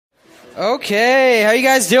Okay, how you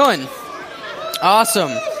guys doing?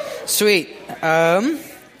 Awesome. Sweet.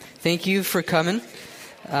 Thank you for coming.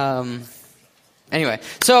 Anyway,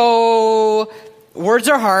 so words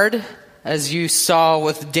are hard, as you saw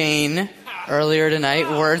with Dane earlier tonight.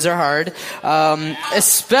 Words are hard,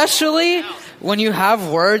 especially when you have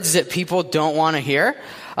words that people don't want to hear.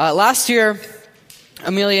 Last year,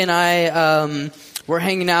 Amelia and I were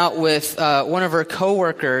hanging out with one of her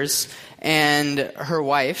coworkers and her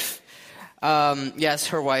wife. Yes,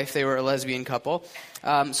 her wife. They were a lesbian couple.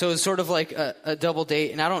 So it was sort of like a double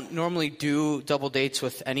date, and I don't normally do double dates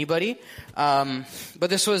with anybody.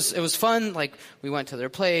 But it was fun. Like, we went to their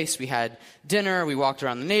place, we had dinner, we walked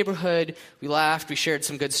around the neighborhood, we laughed, we shared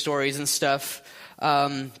some good stories and stuff.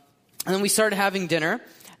 And then we started having dinner,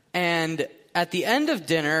 and at the end of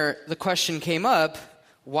dinner, the question came up,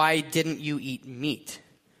 why didn't you eat meat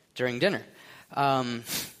during dinner?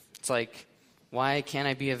 It's like, why can't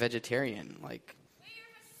I be a vegetarian? Like,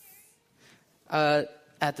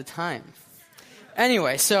 at the time.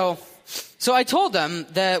 Anyway, so I told them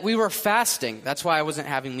that we were fasting. That's why I wasn't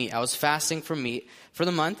having meat. I was fasting from meat for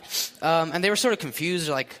the month. And they were sort of confused,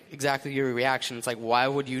 like exactly your reaction. It's like, why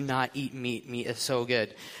would you not eat meat? Meat is so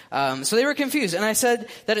good. So they were confused. And I said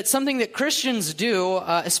that it's something that Christians do,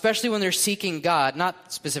 especially when they're seeking God,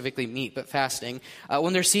 not specifically meat, but fasting,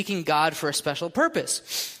 when they're seeking God for a special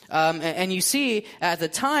purpose. And you see, at the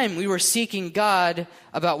time, we were seeking God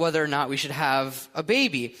about whether or not we should have a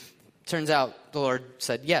baby. Turns out the Lord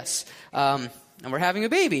said yes. And we're having a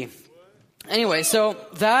baby. Anyway, so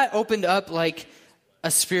that opened up like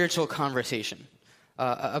a spiritual conversation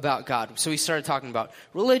about God. So we started talking about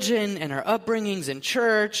religion and our upbringings in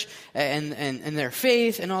church and their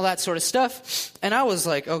faith and all that sort of stuff. And I was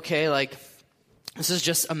like, okay, like, this is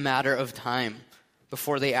just a matter of time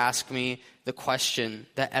before they ask me the question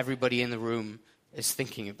that everybody in the room is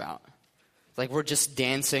thinking about. Like, we're just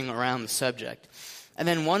dancing around the subject. And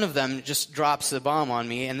then one of them just drops the bomb on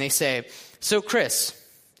me, and they say, so Chris,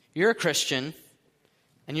 you're a Christian,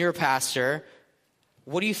 and you're a pastor.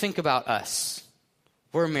 What do you think about us?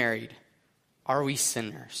 We're married. Are we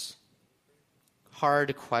sinners?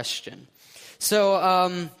 Hard question.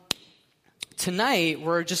 So tonight,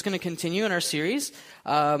 we're just going to continue in our series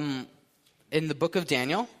in the book of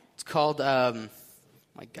Daniel. It's called,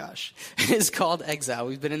 it's called Exile.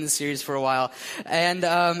 We've been in this series for a while. And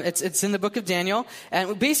it's in the book of Daniel.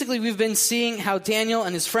 And basically, we've been seeing how Daniel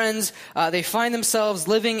and his friends, they find themselves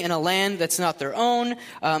living in a land that's not their own.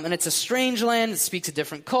 And it's a strange land. It speaks a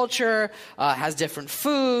different culture, has different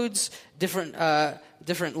foods, different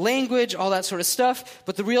language, all that sort of stuff.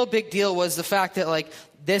 But the real big deal was the fact that, like,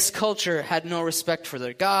 this culture had no respect for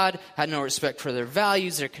their God, had no respect for their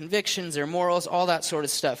values, their convictions, their morals, all that sort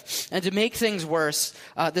of stuff. And to make things worse,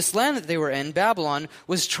 this land that they were in, Babylon,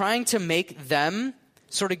 was trying to make them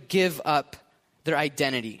sort of give up their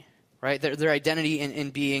identity, right? Their identity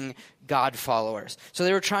in being God followers. So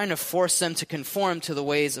they were trying to force them to conform to the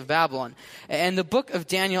ways of Babylon. And the book of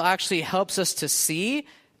Daniel actually helps us to see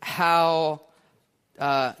how,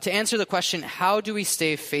 to answer the question, how do we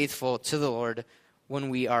stay faithful to the Lord when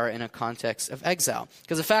we are in a context of exile?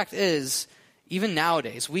 Because the fact is, even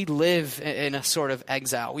nowadays, we live in a sort of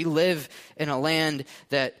exile. We live in a land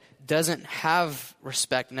that doesn't have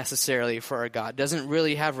respect necessarily for our God, doesn't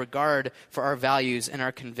really have regard for our values and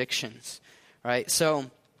our convictions, right? So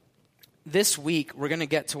this week, we're going to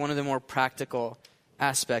get to one of the more practical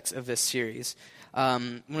aspects of this series,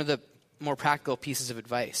 one of the more practical pieces of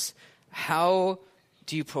advice. How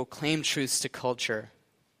do you proclaim truths to culture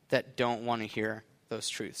that don't want to hear those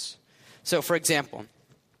truths? So, for example,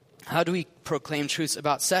 how do we proclaim truths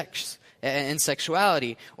about sex and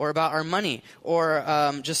sexuality, or about our money, or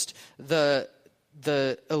just the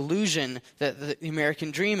illusion that the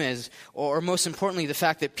American dream is, or most importantly, the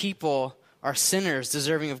fact that people are sinners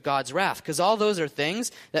deserving of God's wrath? Because all those are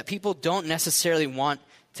things that people don't necessarily want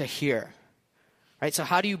to hear, right? So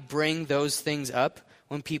how do you bring those things up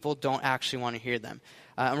when people don't actually want to hear them?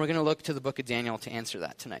 And we're going to look to the book of Daniel to answer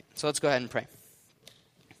that tonight. So let's go ahead and pray.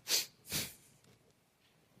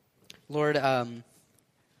 Lord,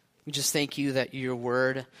 we just thank you that your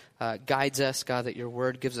word guides us, God, that your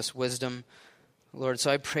word gives us wisdom. Lord,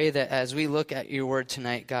 so I pray that as we look at your word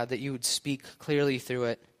tonight, God, that you would speak clearly through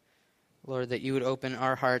it. Lord, that you would open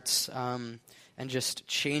our hearts and just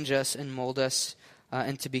change us and mold us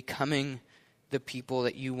into becoming the people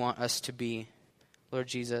that you want us to be. Lord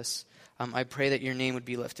Jesus, I pray that your name would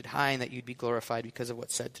be lifted high and that you'd be glorified because of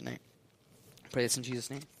what's said tonight. I pray this in Jesus'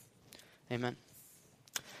 name. Amen.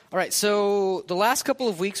 All right, so the last couple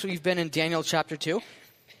of weeks we've been in Daniel chapter 2.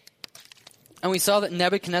 And we saw that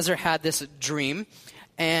Nebuchadnezzar had this dream.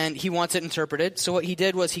 and he wants it interpreted. So what he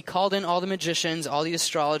did was he called in all the magicians, all the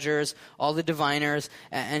astrologers, all the diviners,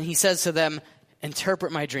 and he says to them,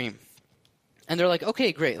 interpret my dream. And they're like,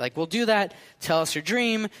 okay, great. Like, we'll do that. Tell us your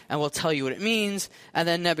dream, and we'll tell you what it means. And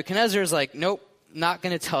then Nebuchadnezzar is like, nope, not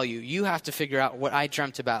going to tell you. You have to figure out what I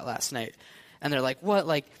dreamt about last night. And they're like, what?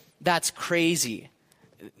 Like, that's crazy.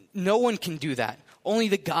 No one can do that. Only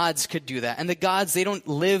the gods could do that. And the gods, they don't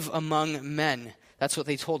live among men. That's what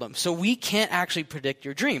they told him. So we can't actually predict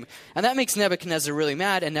your dream. And that makes Nebuchadnezzar really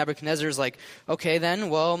mad. And Nebuchadnezzar is like, okay, then,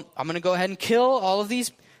 well, I'm going to go ahead and kill all of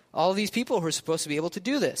these people who are supposed to be able to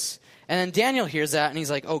do this. And then Daniel hears that, and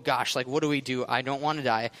he's like, oh gosh, like, what do we do? I don't want to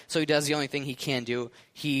die. So he does the only thing he can do.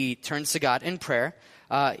 He turns to God in prayer,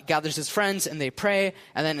 gathers his friends, and they pray.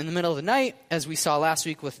 And then in the middle of the night, as we saw last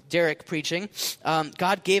week with Derek preaching,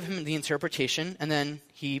 God gave him the interpretation, and then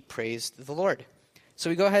he praised the Lord. So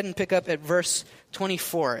we go ahead and pick up at verse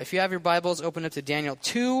 24. If you have your Bibles, open up to Daniel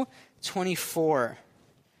 2:24.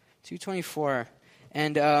 2:24.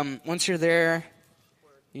 And once you're there,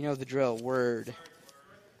 you know the drill. Word.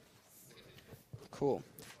 Cool.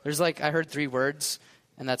 There's I heard 3 words,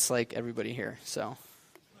 and that's everybody here. So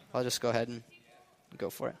I'll just go ahead and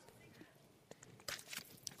go for it.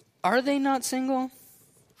 Are they not single?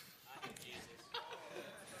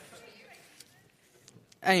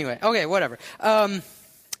 Anyway, okay, whatever.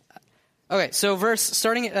 Okay, so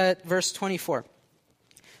starting at verse 24.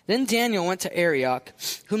 Then Daniel went to Arioch,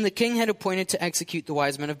 whom the king had appointed to execute the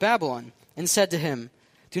wise men of Babylon, and said to him,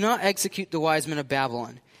 do not execute the wise men of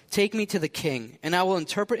Babylon. Take me to the king, and I will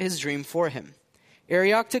interpret his dream for him.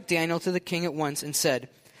 Arioch took Daniel to the king at once and said,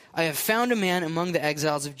 I have found a man among the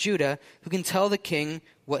exiles of Judah who can tell the king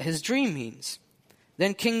what his dream means.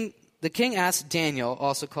 Then the king asked Daniel,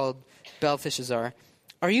 also called Belteshazzar,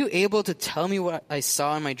 are you able to tell me what I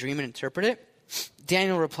saw in my dream and interpret it?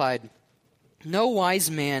 Daniel replied, no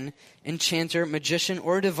wise man, enchanter, magician,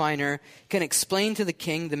 or diviner can explain to the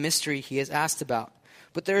king the mystery he has asked about.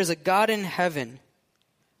 But there is a God in heaven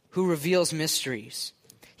who reveals mysteries.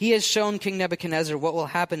 He has shown King Nebuchadnezzar what will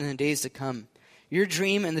happen in the days to come. Your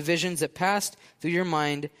dream and the visions that passed through your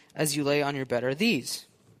mind as you lay on your bed are these.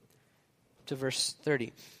 To verse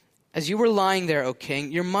 30. As you were lying there, O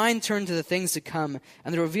king, your mind turned to the things to come,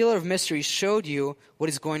 and the revealer of mysteries showed you what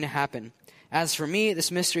is going to happen. As for me,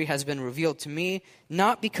 this mystery has been revealed to me,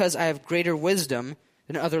 not because I have greater wisdom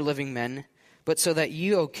than other living men, but so that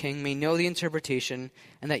you, O king, may know the interpretation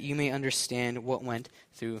and that you may understand what went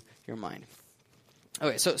through your mind.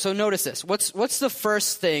 Okay, so notice this. What's the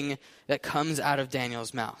first thing that comes out of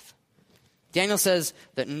Daniel's mouth? Daniel says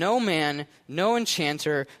that no man, no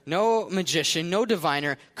enchanter, no magician, no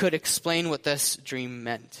diviner could explain what this dream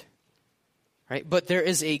meant. Right? But there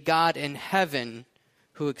is a God in heaven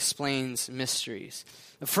who explains mysteries.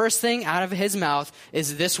 The first thing out of his mouth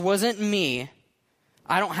is, this wasn't me.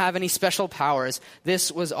 I don't have any special powers.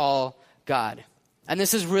 This was all God. And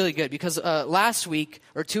this is really good because last week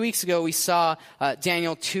or 2 weeks ago we saw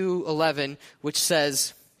Daniel 2:11, which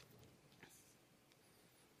says,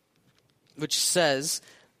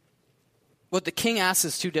 what the king asks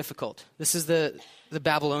is too difficult. This is the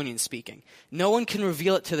Babylonians speaking. No one can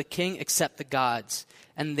reveal it to the king except the gods,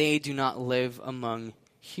 and they do not live among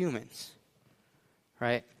humans.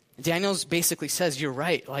 Right? Daniel basically says, you're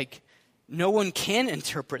right. No one can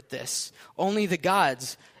interpret this. Only the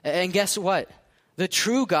gods. And guess what? The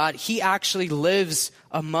true God, he actually lives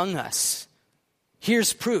among us.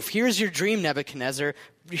 Here's proof. Here's your dream, Nebuchadnezzar.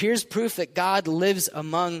 Here's proof that God lives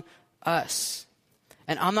among us.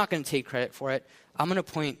 And I'm not going to take credit for it. I'm going to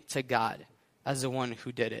point to God as the one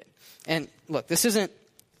who did it. And look, this isn't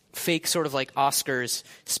fake sort of Oscar's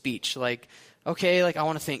speech. Okay, I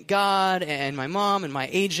want to thank God and my mom and my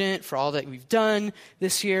agent for all that we've done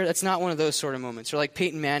this year. That's not one of those sort of moments. Or like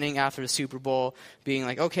Peyton Manning after the Super Bowl being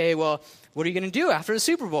like, okay, well, what are you going to do after the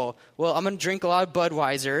Super Bowl? Well, I'm going to drink a lot of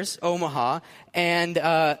Budweiser's, Omaha, and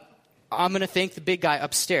I'm going to thank the big guy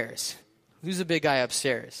upstairs. Who's the big guy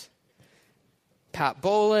upstairs? Pat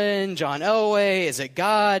Bolin, John Elway, is it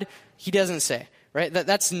God? He doesn't say, right?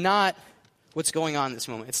 That's not what's going on in this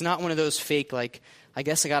moment. It's not one of those fake, I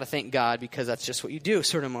guess I got to thank God because that's just what you do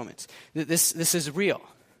sort of moments. This is real,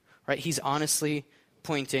 right? He's honestly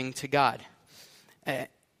pointing to God.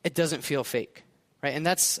 It doesn't feel fake, right? And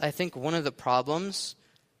that's, I think, one of the problems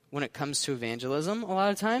when it comes to evangelism a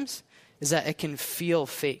lot of times is that it can feel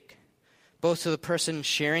fake, both to the person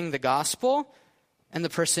sharing the gospel and the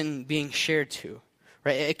person being shared to,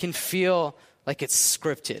 right? It can feel like it's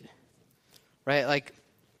scripted, right?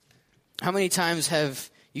 How many times have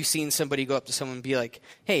you seen somebody go up to someone and be like,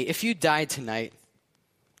 hey, if you died tonight,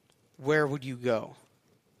 where would you go?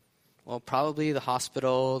 Well, probably the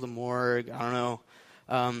hospital, the morgue, I don't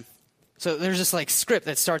know. So there's this like script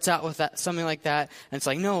that starts out with that, something like that, and it's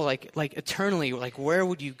like, no, like eternally, like where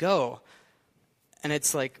would you go? And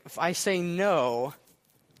it's like, if I say no,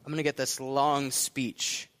 I'm going to get this long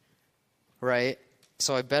speech, right?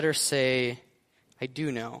 So I better say I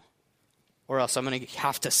do know, or else I'm going to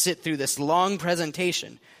have to sit through this long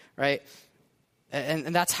presentation, right?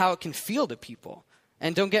 And that's how it can feel to people.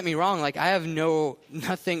 And don't get me wrong, like I have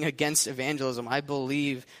nothing against evangelism. I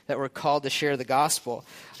believe that we're called to share the gospel.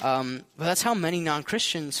 But that's how many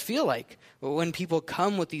non-Christians feel like when people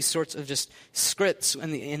come with these sorts of just scripts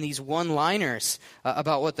and these one-liners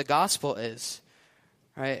about what the gospel is.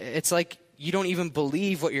 Right? It's like you don't even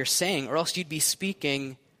believe what you're saying, or else you'd be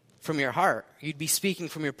speaking from your heart. You'd be speaking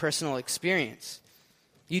from your personal experience.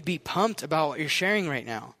 You'd be pumped about what you're sharing right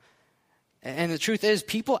now. And the truth is,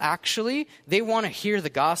 people actually, they want to hear the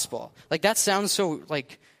gospel. Like, that sounds so,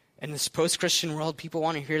 like, in this post-Christian world, people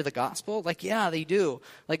want to hear the gospel? Like, yeah, they do.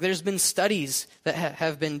 Like, there's been studies that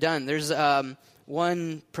have been done. There's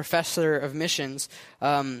one professor of missions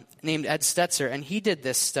named Ed Stetzer, and he did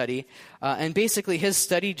this study. And basically, his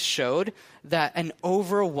study showed that an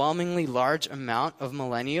overwhelmingly large amount of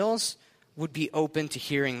millennials would be open to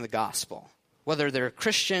hearing the gospel. Whether they're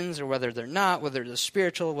Christians or whether they're not, whether they're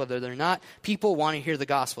spiritual, whether they're not, people want to hear the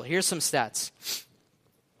gospel. Here's some stats.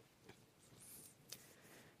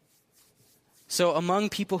 So among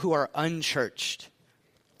people who are unchurched,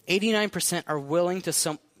 89% are willing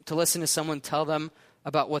to listen to someone tell them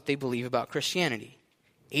about what they believe about Christianity.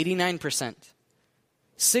 89%.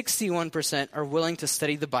 61% are willing to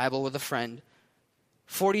study the Bible with a friend.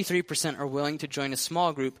 43% are willing to join a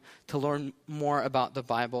small group to learn more about the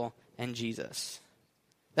Bible and Jesus.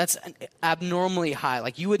 That's abnormally high.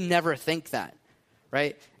 Like, you would never think that,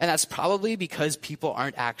 right? And that's probably because people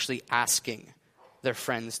aren't actually asking their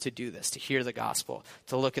friends to do this, to hear the gospel,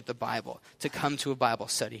 to look at the Bible, to come to a Bible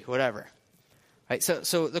study, whatever. Right?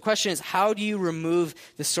 So the question is, how do you remove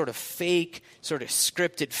this sort of fake, sort of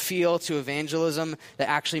scripted feel to evangelism that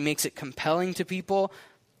actually makes it compelling to people?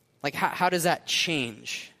 Like, how does that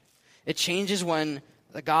change? It changes when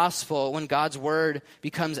the gospel, when God's word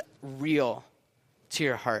becomes real to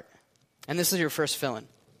your heart. And this is your first fill-in.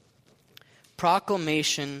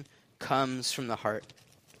 Proclamation comes from the heart.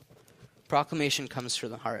 Proclamation comes from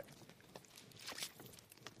the heart.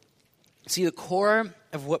 See, the core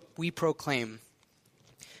of what we proclaim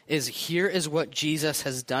is, here is what Jesus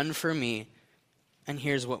has done for me, and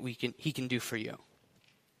here's what he can do for you.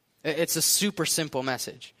 It's a super simple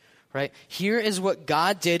message, right? Here is what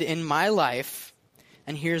God did in my life,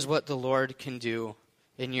 and here's what the Lord can do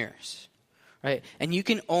in yours, right? And you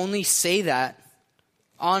can only say that,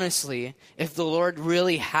 honestly, if the Lord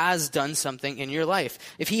really has done something in your life.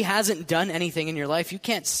 If he hasn't done anything in your life, you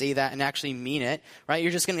can't say that and actually mean it, right?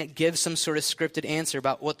 You're just going to give some sort of scripted answer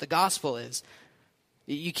about what the gospel is.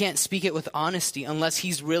 You can't speak it with honesty unless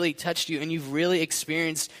he's really touched you and you've really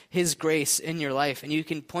experienced his grace in your life. And you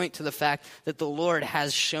can point to the fact that the Lord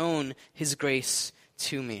has shown his grace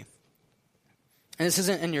to me. And this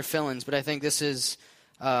isn't in your fill-ins, but I think this is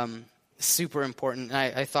super important. And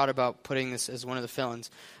I thought about putting this as one of the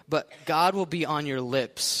fill-ins. But God will be on your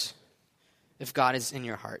lips if God is in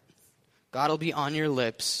your heart. God will be on your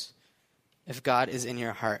lips if God is in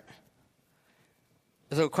your heart.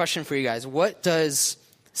 So a question for you guys. What does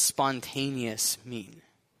spontaneous mean?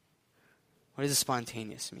 What does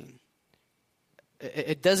spontaneous mean?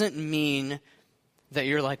 It doesn't mean that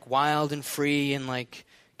you're like wild and free and like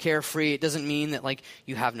carefree. It doesn't mean that like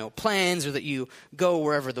you have no plans or that you go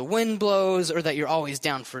wherever the wind blows or that you're always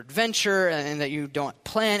down for adventure and that you don't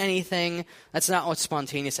plan anything. That's not what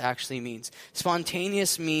spontaneous actually means.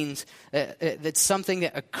 Spontaneous means that it's something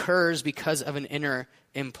that occurs because of an inner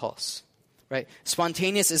impulse, right?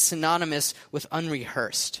 Spontaneous is synonymous with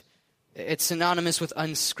unrehearsed. It's synonymous with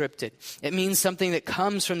unscripted. It means something that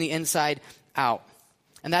comes from the inside out.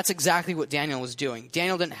 And that's exactly what Daniel was doing.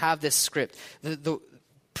 Daniel didn't have this script. The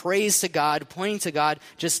praise to God, pointing to God,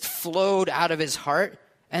 just flowed out of his heart,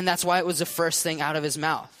 and that's why it was the first thing out of his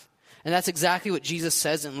mouth. And that's exactly what Jesus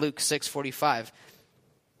says in Luke 6:45.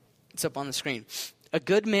 It's up on the screen. A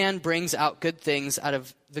good man brings out good things out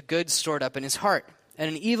of the good stored up in his heart, and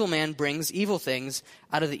an evil man brings evil things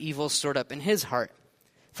out of the evil stored up in his heart.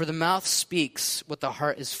 For the mouth speaks what the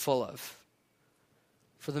heart is full of.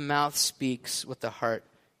 For the mouth speaks what the heart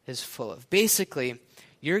is full of. Basically,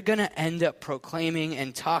 you're going to end up proclaiming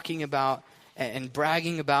and talking about and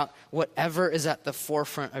bragging about whatever is at the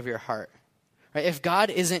forefront of your heart. Right? If God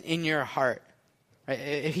isn't in your heart, right?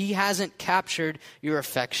 If he hasn't captured your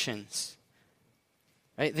affections,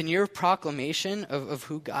 right, then your proclamation of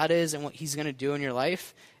who God is and what he's going to do in your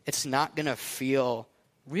life, it's not going to feel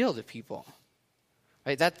real to people.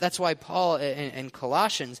 Right? That's why Paul in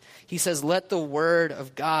Colossians, he says, let the word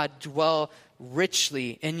of God dwell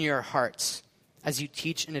richly in your hearts as you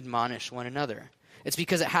teach and admonish one another. It's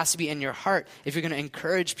because it has to be in your heart if you're going to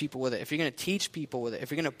encourage people with it, if you're going to teach people with it, if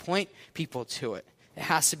you're going to point people to it. It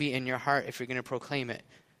has to be in your heart if you're going to proclaim it.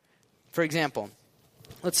 For example,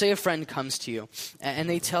 let's say a friend comes to you and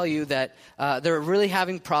they tell you that they're really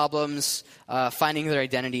having problems finding their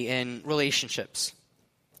identity in relationships.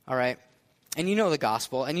 All right? And you know the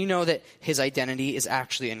gospel, and you know that his identity is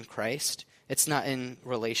actually in Christ. It's not in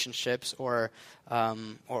relationships or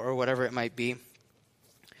whatever it might be.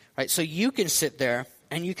 Right? So you can sit there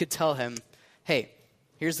and you could tell him, hey,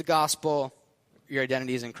 here's the gospel, your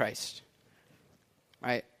identity is in Christ.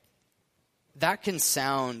 Right? That can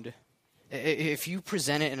sound, if you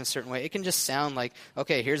present it in a certain way, it can just sound like,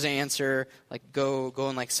 okay, here's the answer, like go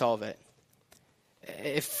and like solve it.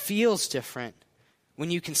 It feels different when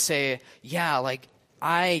you can say, yeah, like,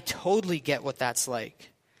 I totally get what that's like.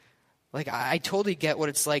 Like, I totally get what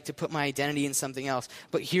it's like to put my identity in something else.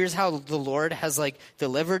 But here's how the Lord has, like,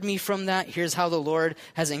 delivered me from that. Here's how the Lord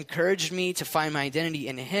has encouraged me to find my identity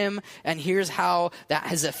in him. And here's how that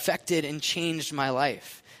has affected and changed my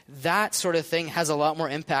life. That sort of thing has a lot more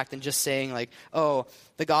impact than just saying, like, oh,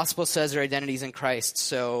 the gospel says your identity is in Christ,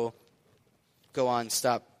 so go on,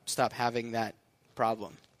 stop having that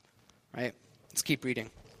problem. Right? Let's keep reading.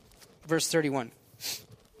 Verse 31.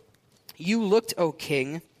 You looked, O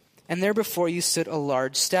king, and there before you stood a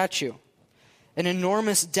large statue, an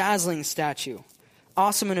enormous, dazzling statue,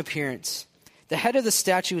 awesome in appearance. The head of the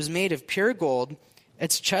statue was made of pure gold,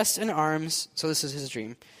 its chest and arms, so this is his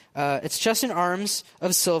dream, its chest and arms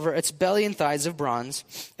of silver, its belly and thighs of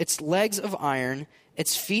bronze, its legs of iron,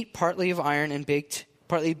 its feet partly of iron and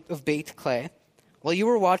partly of baked clay. While you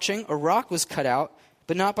were watching, a rock was cut out,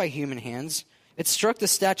 but not by human hands. It struck the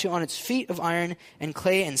statue on its feet of iron and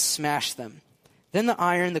clay and smashed them. Then the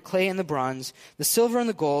iron, the clay, and the bronze, the silver and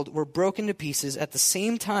the gold were broken to pieces at the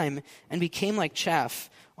same time and became like chaff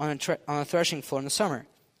on a threshing floor in the summer.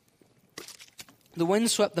 The wind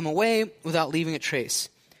swept them away without leaving a trace.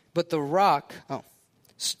 But the rock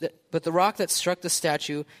that struck the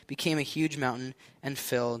statue became a huge mountain and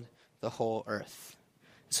filled the whole earth.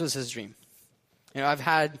 This was his dream. You know, I've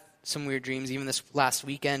had some weird dreams. Even this last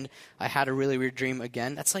weekend, I had a really weird dream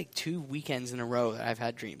again. That's like 2 weekends in a row that I've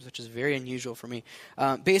had dreams, which is very unusual for me.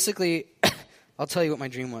 Basically, I'll tell you what my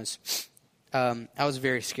dream was. I was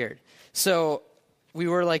very scared. So we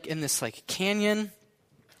were like in this like canyon,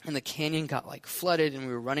 and the canyon got like flooded, and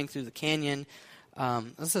we were running through the canyon.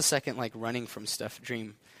 That's the second like running from stuff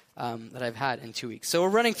dream that I've had in 2 weeks. So we're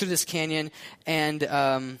running through this canyon,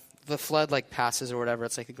 and the flood like passes or whatever.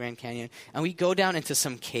 It's like the Grand Canyon. And we go down into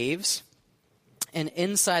some caves. And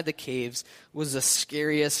inside the caves was the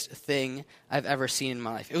scariest thing I've ever seen in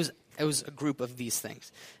my life. It was a group of these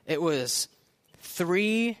things. It was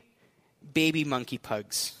 3 baby monkey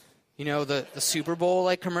pugs. You know, the Super Bowl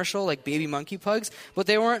like commercial, like baby monkey pugs. But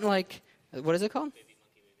they weren't like, what is it called? Baby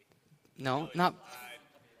monkey baby. No, not...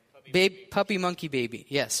 Puppy monkey baby.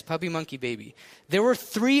 Yes, puppy monkey baby. There were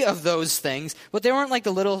 3 of those things, but they weren't like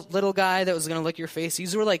the little guy that was going to lick your face.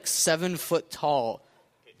 These were like 7 foot tall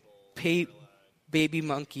baby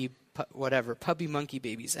monkey, puppy monkey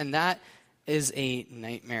babies. And that is a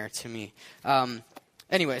nightmare to me.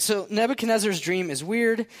 Anyway, so Nebuchadnezzar's dream is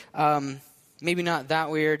weird. Maybe not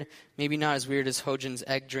that weird. Maybe not as weird as Hojin's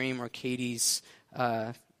egg dream or Katie's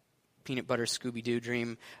peanut butter Scooby-Doo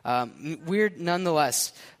dream. Weird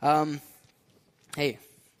nonetheless. Hey,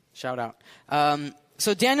 shout out.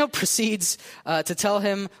 So Daniel proceeds to tell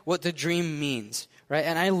him what the dream means, right?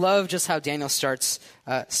 And I love just how Daniel starts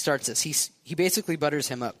this. He basically butters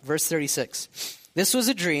him up. Verse 36. This was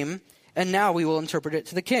a dream, and now we will interpret it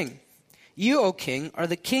to the king. You, O king, are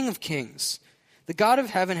the king of kings. The God of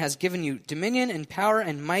heaven has given you dominion and power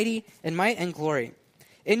and might and glory.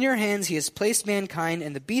 In your hands he has placed mankind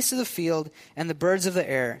and the beasts of the field and the birds of the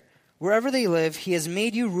air. Wherever they live, he has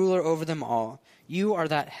made you ruler over them all. You are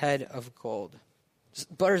that head of gold.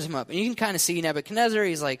 Just butters him up. And you can kind of see Nebuchadnezzar.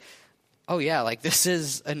 He's like, oh yeah, like this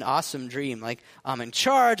is an awesome dream. Like I'm in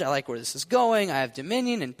charge. I like where this is going. I have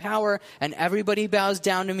dominion and power. And everybody bows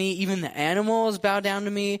down to me. Even the animals bow down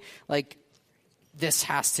to me. Like this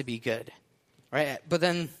has to be good. Right? But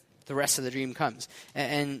then the rest of the dream comes.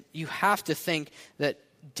 And you have to think that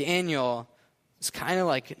Daniel is kind of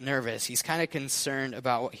like nervous. He's kind of concerned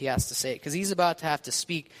about what he has to say because he's about to have to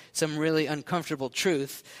speak some really uncomfortable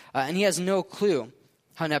truth, and he has no clue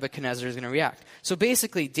how Nebuchadnezzar is going to react. So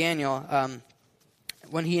basically, Daniel,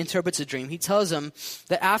 when he interprets a dream, he tells him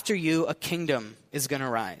that after you, a kingdom is going to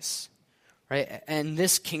rise, right? And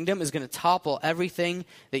this kingdom is going to topple everything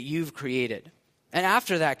that you've created. And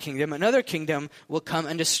after that kingdom, another kingdom will come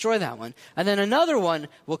and destroy that one. And then another one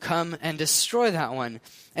will come and destroy that one.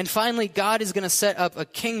 And finally, God is going to set up a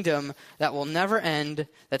kingdom that will never end,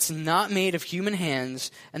 that's not made of human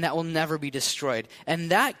hands, and that will never be destroyed.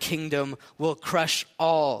 And that kingdom will crush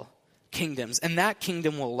all kingdoms, and that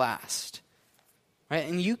kingdom will last. Right?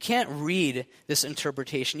 And you can't read this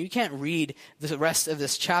interpretation. You can't read the rest of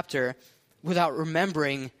this chapter without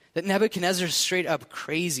remembering that Nebuchadnezzar is straight up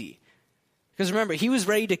crazy. Because remember, he was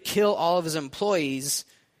ready to kill all of his employees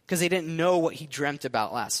because they didn't know what he dreamt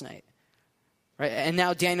about last night. Right? And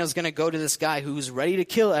now Daniel's going to go to this guy who's ready to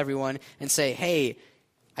kill everyone and say, hey,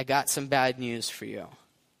 I got some bad news for you,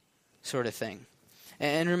 sort of thing.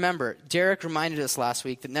 And remember, Derek reminded us last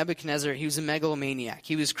week that Nebuchadnezzar, he was a megalomaniac.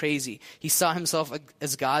 He was crazy. He saw himself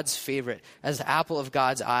as God's favorite, as the apple of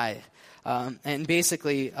God's eye. And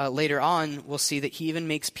basically, later on, we'll see that he even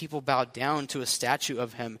makes people bow down to a statue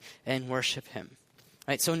of him and worship him.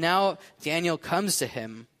 Right? So now Daniel comes to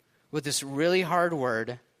him with this really hard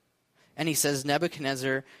word, and he says,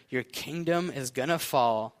 Nebuchadnezzar, your kingdom is going to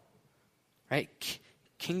fall. Right?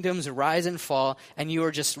 Kingdoms rise and fall, and you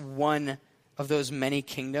are just one of those many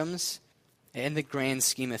kingdoms in the grand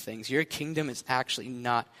scheme of things. Your kingdom is actually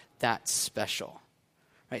not that special.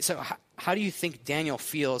 Right? So how do you think Daniel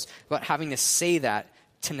feels about having to say that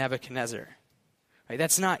to Nebuchadnezzar? Right?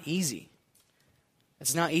 That's not easy.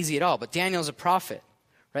 It's not easy at all. But Daniel's a prophet,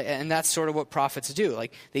 right? And that's sort of what prophets do.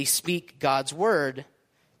 Like, they speak God's word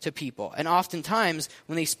to people. And oftentimes,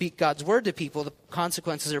 when they speak God's word to people, the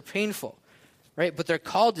consequences are painful, right? But they're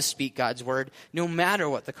called to speak God's word no matter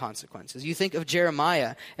what the consequences. You think of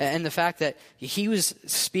Jeremiah and the fact that he was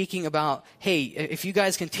speaking about, hey, if you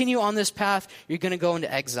guys continue on this path, you're going to go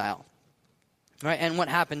into exile. Right? And what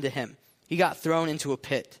happened to him? He got thrown into a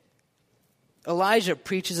pit. Elijah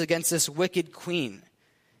preaches against this wicked queen.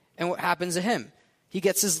 And what happens to him? He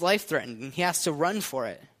gets his life threatened and he has to run for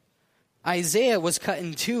it. Isaiah was cut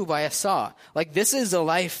in two by a saw. Like, this is the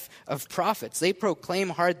life of prophets. They proclaim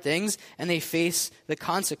hard things and they face the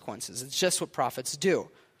consequences. It's just what prophets do,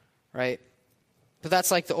 right? But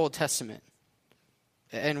that's like the Old Testament.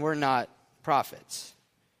 And we're not prophets.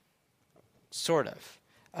 Sort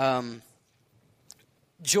of.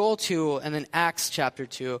 Joel 2 and then Acts chapter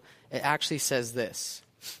 2, it actually says this.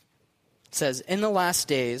 It says, in the last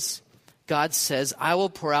days, God says, I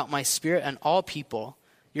will pour out my spirit on all people.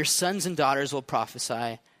 Your sons and daughters will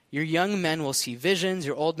prophesy. Your young men will see visions.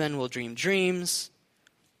 Your old men will dream dreams.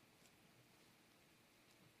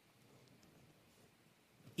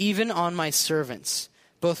 Even on my servants,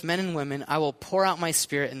 both men and women, I will pour out my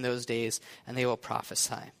spirit in those days, and they will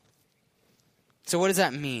prophesy. So what does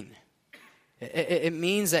that mean? It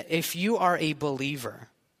means that if you are a believer,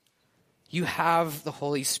 you have the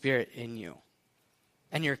Holy Spirit in you,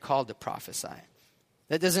 and you're called to prophesy.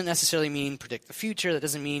 That doesn't necessarily mean predict the future. That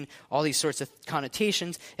doesn't mean all these sorts of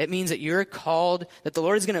connotations. It means that you're called, that the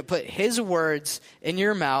Lord is going to put his words in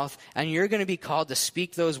your mouth, and you're going to be called to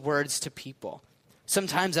speak those words to people.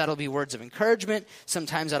 Sometimes that'll be words of encouragement.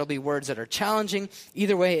 Sometimes that'll be words that are challenging.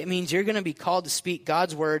 Either way, it means you're going to be called to speak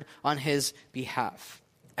God's word on his behalf.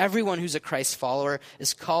 Everyone who's a Christ follower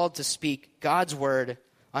is called to speak God's word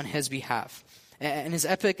on his behalf. And as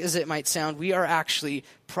epic as it might sound, we are actually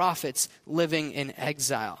prophets living in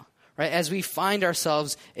exile. Right? As we find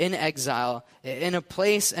ourselves in exile, in a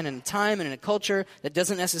place and in a time and in a culture that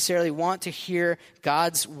doesn't necessarily want to hear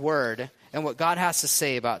God's word and what God has to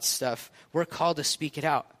say about stuff, we're called to speak it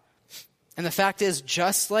out. And the fact is,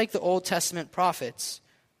 just like the Old Testament prophets,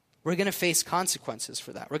 we're going to face consequences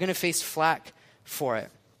for that. We're going to face flack for it.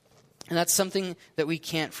 And that's something that we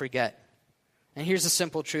can't forget. And here's the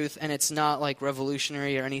simple truth, and it's not like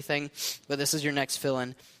revolutionary or anything, but this is your next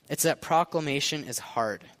fill-in. It's that proclamation is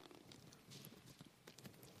hard.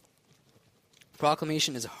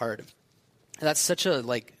 Proclamation is hard. And that's such a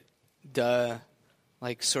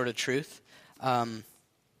sort of truth. And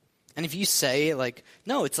if you say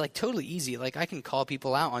no, it's totally easy. I can call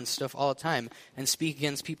people out on stuff all the time and speak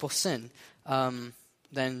against people's sin.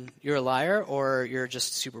 Then you're a liar or you're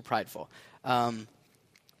just super prideful.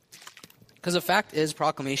 Because the fact is,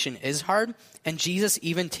 proclamation is hard, and Jesus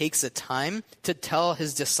even takes the time to tell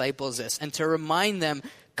his disciples this and to remind them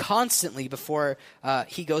constantly before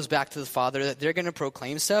he goes back to the Father that they're going to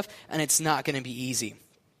proclaim stuff, and it's not going to be easy.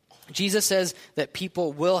 Jesus says that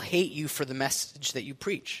people will hate you for the message that you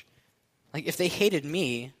preach. If they hated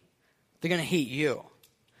me, they're going to hate you.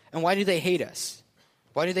 And why do they hate us?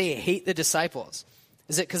 Why do they hate the disciples?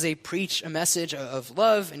 Is it because they preach a message of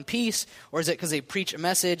love and peace? Or is it because they preach a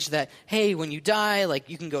message that, hey, when you die, like,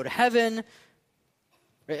 you can go to heaven?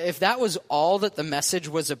 If that was all that the message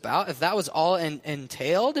was about, if that was all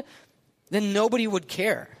entailed, then nobody would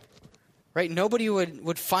care, right? Nobody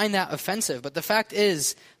would find that offensive. But the fact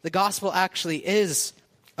is, the gospel actually is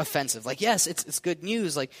offensive. Like, yes, it's good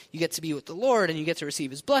news. Like, you get to be with the Lord, and you get to receive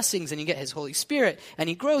his blessings, and you get his Holy Spirit, and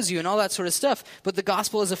he grows you, and all that sort of stuff. But the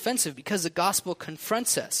gospel is offensive because the gospel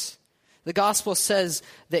confronts us. The gospel says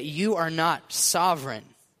that you are not sovereign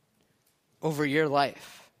over your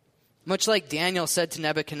life. Much like Daniel said to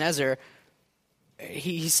Nebuchadnezzar,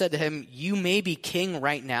 he said to him, you may be king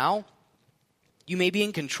right now. You may be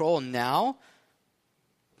in control now,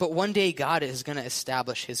 but one day God is going to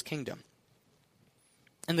establish his kingdom.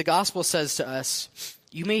 And the gospel says to us,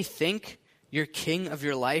 you may think you're king of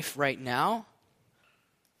your life right now,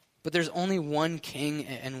 but there's only one king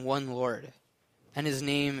and one Lord, and his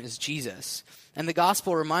name is Jesus. And the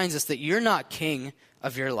gospel reminds us that you're not king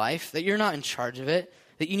of your life, that you're not in charge of it,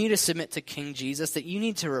 that you need to submit to King Jesus, that you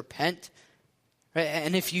need to repent. Right?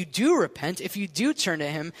 And if you do repent, if you do turn to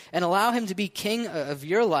him and allow him to be king of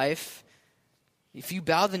your life, if you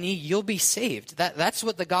bow the knee, you'll be saved. That's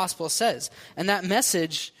what the gospel says. And that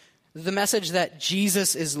message, the message that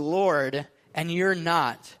Jesus is Lord and you're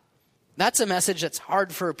not, that's a message that's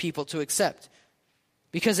hard for people to accept.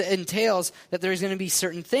 Because it entails that there's going to be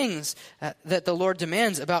certain things that the Lord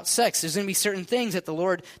demands about sex. There's going to be certain things that the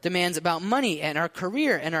Lord demands about money and our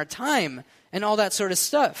career and our time and all that sort of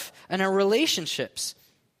stuff and our relationships.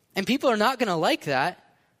 And people are not going to like that.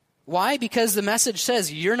 Why? Because the message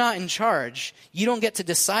says you're not in charge. You don't get to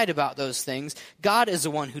decide about those things. God is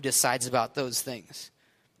the one who decides about those things.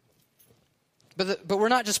 But we're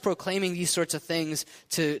not just proclaiming these sorts of things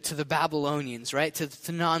to the Babylonians, right?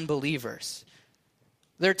 To non-believers.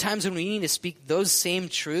 There are times when we need to speak those same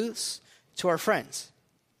truths to our friends.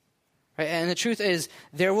 Right? And the truth is,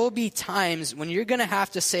 there will be times when you're going to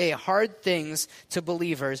have to say hard things to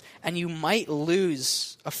believers, and you might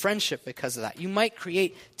lose a friendship because of that. You might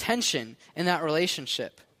create tension in that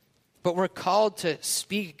relationship. But we're called to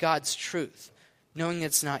speak God's truth, knowing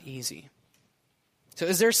it's not easy. So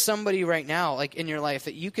is there somebody right now, like in your life,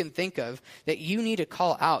 that you can think of that you need to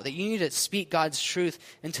call out, that you need to speak God's truth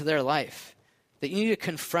into their life? That you need to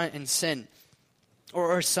confront in sin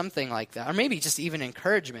or something like that. Or maybe just even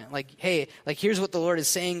encouragement. Like, hey, like here's what the Lord is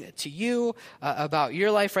saying to you about your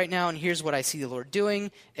life right now, and here's what I see the Lord doing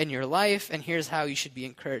in your life, and here's how you should be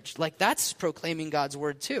encouraged. Like, that's proclaiming God's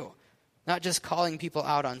word too, not just calling people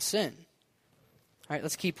out on sin. All right,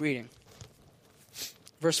 let's keep reading.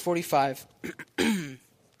 Verse 45, and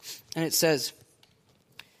it says,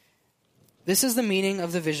 "This is the meaning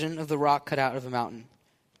of the vision of the rock cut out of a mountain,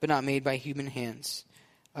 but not made by human hands.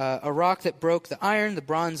 A rock that broke the iron, the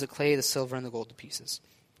bronze, the clay, the silver, and the gold to pieces."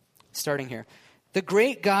 Starting here. "The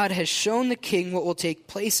great God has shown the king what will take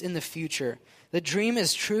place in the future. The dream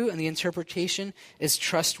is true, and the interpretation is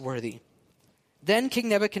trustworthy." Then King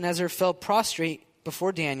Nebuchadnezzar fell prostrate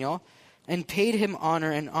before Daniel and paid him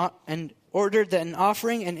honor and ordered that an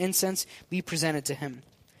offering and incense be presented to him.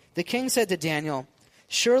 The king said to Daniel,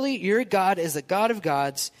 "Surely your God is the God of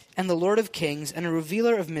gods and the Lord of kings and a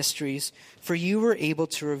revealer of mysteries, for you were able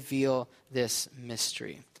to reveal this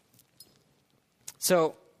mystery."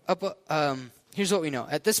 So, here's what we know.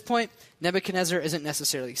 At this point, Nebuchadnezzar isn't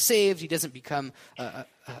necessarily saved. He doesn't become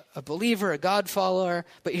a believer, a God follower.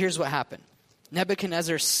 But here's what happened.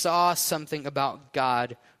 Nebuchadnezzar saw something about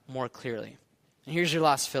God more clearly. And here's your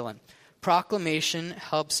last fill-in. Proclamation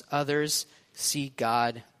helps others see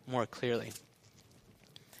God more clearly.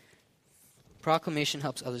 Proclamation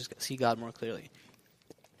helps others see God more clearly.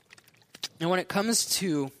 Now, when it comes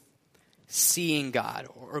to seeing God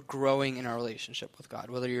or growing in our relationship with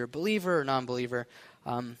God, whether you're a believer or non-believer,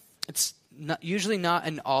 it's usually not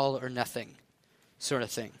an all or nothing sort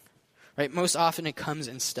of thing, right? Most often it comes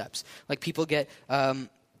in steps. Like people get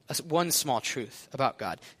one small truth about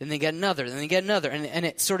God, then they get another, then they get another, and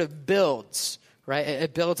it sort of builds, right?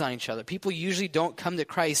 It builds on each other. People usually don't come to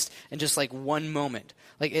Christ in just like one moment.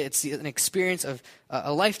 Like it's an experience of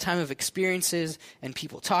a lifetime of experiences and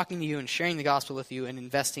people talking to you and sharing the gospel with you and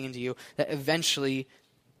investing into you that eventually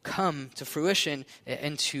come to fruition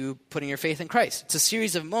into putting your faith in Christ. It's a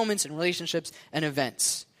series of moments and relationships and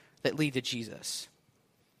events that lead to Jesus,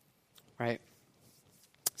 right?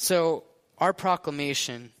 So our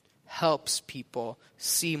proclamation helps people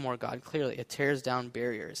see more God clearly. It tears down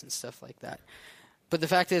barriers and stuff like that. But the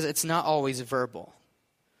fact is, it's not always verbal.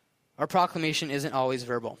 Our proclamation isn't always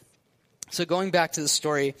verbal. So going back to the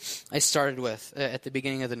story I started with at the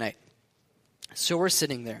beginning of the night. So we're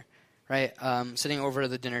sitting there, right? Sitting over at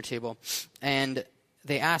the dinner table. And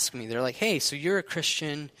they ask me, they're like, hey, so you're a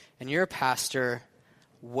Christian and you're a pastor.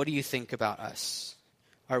 What do you think about us?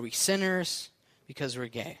 Are we sinners because we're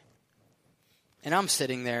gay? And I'm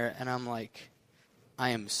sitting there and I'm like, I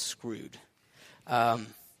am screwed.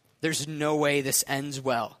 There's no way this ends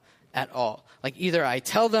well at all. Like either I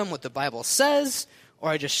tell them what the Bible says or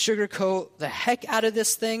I just sugarcoat the heck out of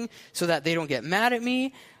this thing so that they don't get mad at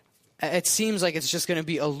me. It seems like it's just going to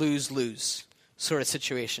be a lose-lose sort of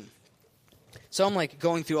situation. So I'm like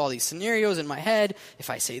going through all these scenarios in my head. If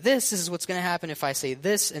I say this is what's going to happen. If I say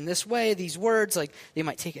this in this way, these words, like they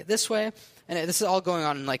might take it this way. And this is all going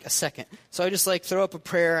on in like a second. So I just like throw up a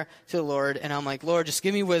prayer to the Lord and I'm like, Lord, just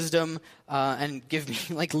give me wisdom and give me,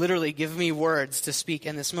 like literally give me words to speak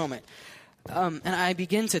in this moment. And I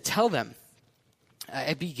begin to tell them.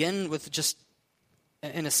 I begin with just,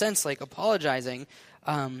 in a sense, like apologizing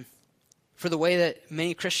for the way that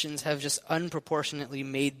many Christians have just unproportionately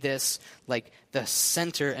made this like the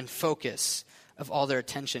center and focus of all their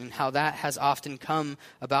attention, and how that has often come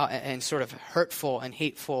about in sort of hurtful and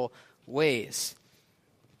hateful ways.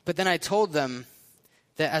 But then I told them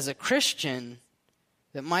that as a Christian,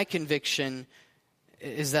 that my conviction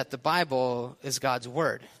is that the Bible is God's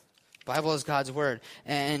word. The Bible is God's word.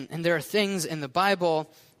 And there are things in the Bible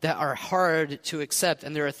that are hard to accept,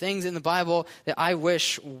 and there are things in the Bible that I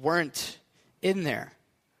wish weren't in there,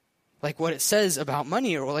 like what it says about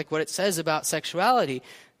money or like what it says about sexuality.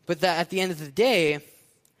 But that at the end of the day,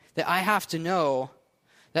 that I have to know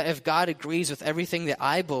that if God agrees with everything that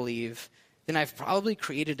I believe, then I've probably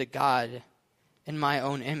created a God in my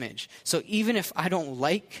own image. So even if I don't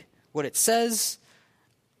like what it says,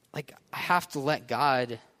 like I have to let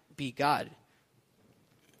God be God.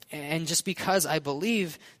 And just because I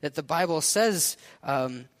believe that the Bible says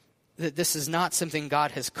that this is not something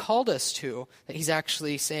God has called us to, that he's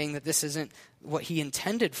actually saying that this isn't what he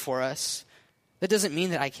intended for us, that doesn't mean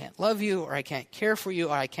that I can't love you or I can't care for you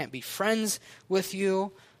or I can't be friends with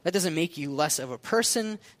you. That doesn't make you less of a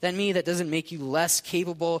person than me. That doesn't make you less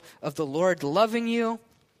capable of the Lord loving you.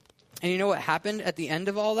 And you know what happened at the end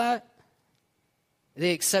of all that?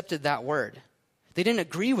 They accepted that word. They didn't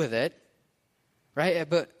agree with it, right?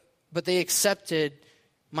 But they accepted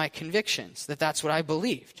my convictions, that that's what I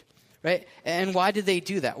believed, right? And why did they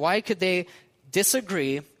do that? Why could they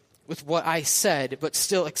disagree with what I said but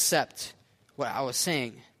still accept what I was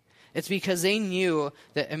saying? It's because they knew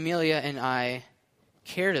that Amelia and I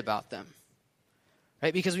cared about them,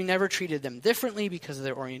 right? Because we never treated them differently because of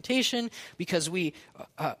their orientation, because we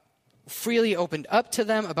freely opened up to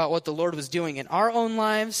them about what the Lord was doing in our own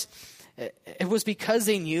lives. It was because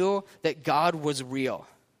they knew that God was real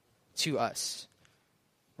to us,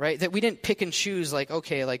 right? That we didn't pick and choose like,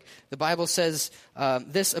 okay, like the Bible says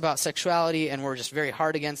this about sexuality and we're just very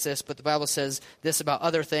hard against this, but the Bible says this about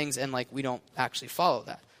other things and like we don't actually follow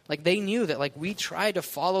that. Like they knew that like we try to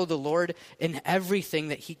follow the Lord in everything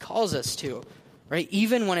that he calls us to, right?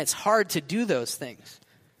 Even when it's hard to do those things.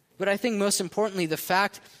 But I think most importantly, the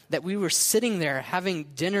fact that we were sitting there having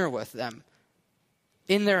dinner with them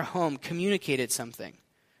in their home communicated something.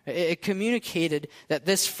 It communicated that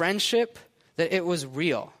this friendship, that it was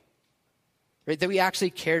real, right? That we actually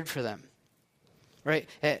cared for them, right?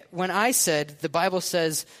 When I said the Bible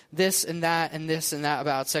says this and that and this and that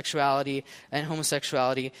about sexuality and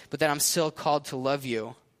homosexuality, but that I'm still called to love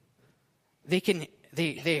you,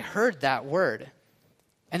 they heard that word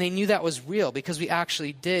and they knew that was real because we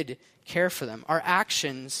actually did care for them. Our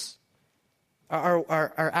actions, our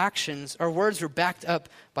words were backed up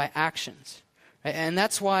by actions. Right? And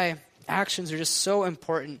that's why actions are just so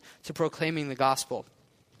important to proclaiming the gospel.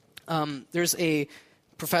 There's a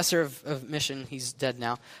professor of mission, he's dead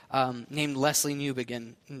now, named Leslie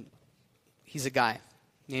Newbigin. He's a guy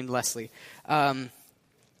named Leslie. And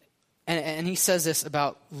he says this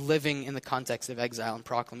about living in the context of exile and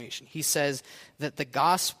proclamation. He says that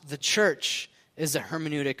the church is a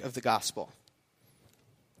hermeneutic of the gospel.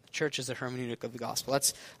 The church is a hermeneutic of the gospel.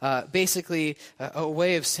 That's basically a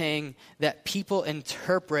way of saying that people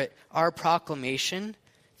interpret our proclamation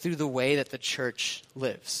through the way that the church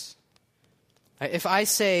lives. If I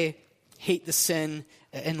say, hate the sin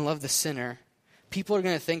and love the sinner, people are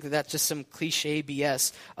going to think that that's just some cliche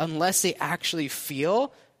BS unless they actually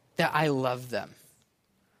feel that I love them.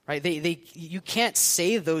 Right? You can't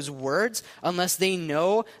say those words unless they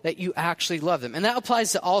know that you actually love them. And that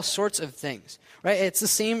applies to all sorts of things. Right? It's the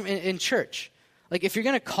same in church. Like if you're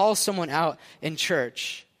going to call someone out in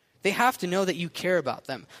church, they have to know that you care about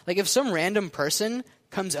them. Like if some random person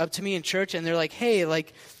comes up to me in church and they're like, hey,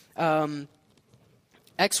 like,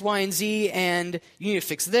 X, Y, and Z, and you need to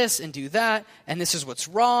fix this and do that, and this is what's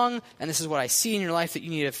wrong, and this is what I see in your life that you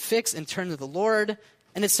need to fix and turn to the Lord,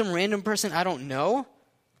 and it's some random person I don't know,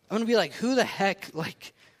 I'm going to be like, who the heck,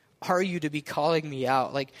 like, are you to be calling me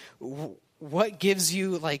out? Like, what gives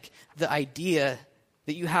you, like, the idea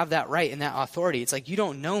that you have that right and that authority? It's like, you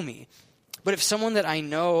don't know me. But if someone that I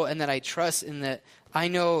know and that I trust and that I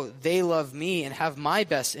know they love me and have my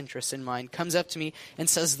best interests in mind comes up to me and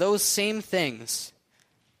says those same things,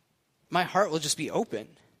 my heart will just be open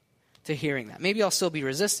to hearing that. Maybe I'll still be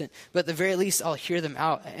resistant, but at the very least I'll hear them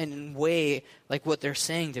out and weigh like what they're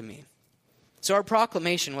saying to me. So our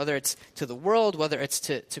proclamation, whether it's to the world, whether it's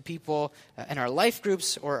to people in our life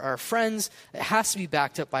groups or our friends, it has to be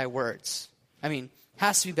backed up by words.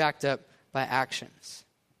 Has to be backed up by actions.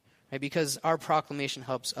 Right? Because our proclamation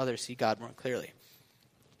helps others see God more clearly.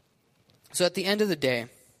 So at the end of the day,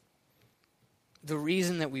 the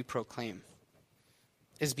reason that we proclaim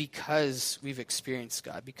is because we've experienced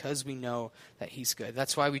God, because we know that he's good.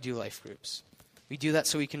 That's why we do life groups. We do that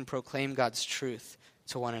so we can proclaim God's truth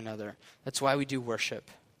to one another. That's why we do worship.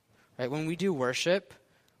 Right? When we do worship,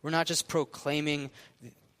 we're not just proclaiming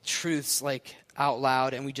truths like out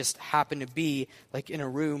loud and we just happen to be like in a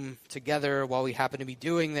room together while we happen to be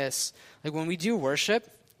doing this. Like when we do worship,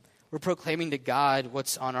 we're proclaiming to God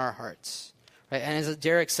what's on our hearts. Right? And as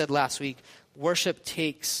Derek said last week, worship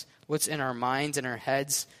takes what's in our minds and our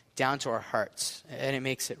heads down to our hearts, and it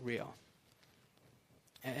makes it real.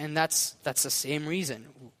 And that's the same reason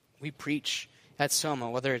we preach at Soma,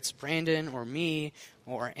 whether it's Brandon or me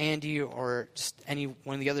or Andy or just any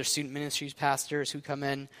one of the other student ministries pastors who come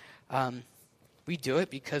in. We do it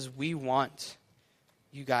because we want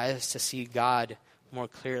you guys to see God more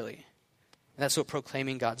clearly. And that's what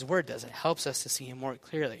proclaiming God's word does. It helps us to see him more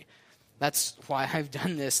clearly. That's why I've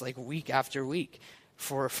done this like week after week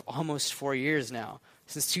for almost 4 years now,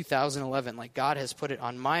 since 2011. Like God has put it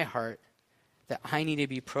on my heart that I need to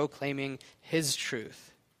be proclaiming his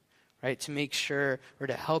truth, right? To make sure or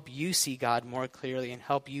to help you see God more clearly and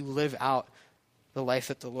help you live out the life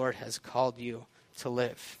that the Lord has called you to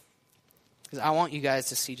live. Because I want you guys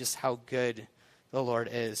to see just how good the Lord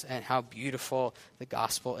is and how beautiful the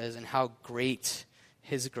gospel is and how great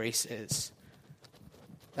his grace is.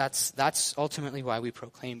 That's ultimately why we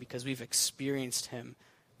proclaim, because we've experienced him.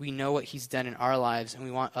 We know what he's done in our lives, and we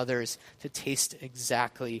want others to taste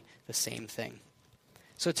exactly the same thing.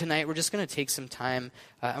 So tonight, we're just going to take some time,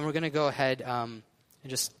 and we're going to go ahead and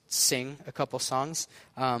just sing a couple songs.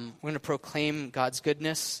 We're going to proclaim God's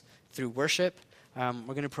goodness through worship. We're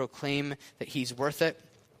going to proclaim that he's worth it.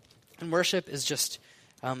 And worship is just,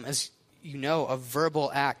 as you know, a verbal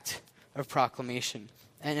act of proclamation.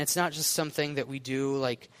 And it's not just something that we do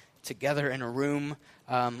like together in a room.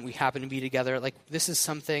 We happen to be together. Like this is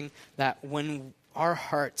something that when our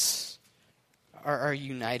hearts are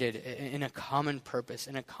united in a common purpose,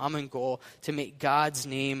 in a common goal to make God's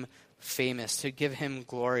name famous, to give him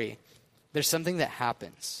glory, there's something that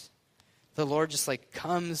happens. The Lord just like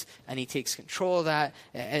comes and he takes control of that,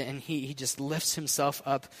 and he just lifts himself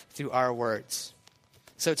up through our words.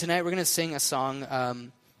 So tonight we're going to sing a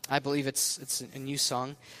song. I believe it's a new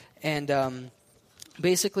song, and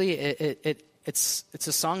basically it's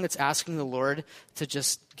a song that's asking the Lord to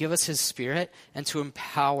just give us his Spirit and to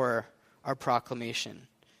empower our proclamation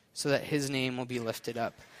so that his name will be lifted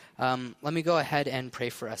up. Let me go ahead and pray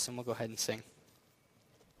for us, and we'll go ahead and sing.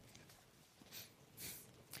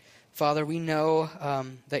 Father, we know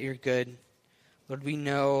that you're good. Lord, we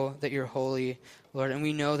know that you're holy, Lord, and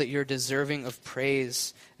we know that you're deserving of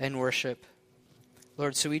praise and worship.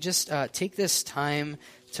 Lord, so we just take this time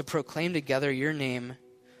to proclaim together your name,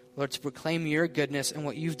 Lord, to proclaim your goodness and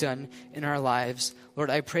what you've done in our lives. Lord,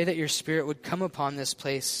 I pray that your Spirit would come upon this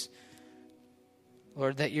place.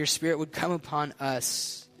 Lord, that your Spirit would come upon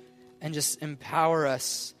us and just empower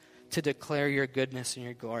us to declare your goodness and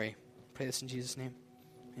your glory. I pray this in Jesus' name.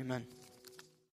 Amen.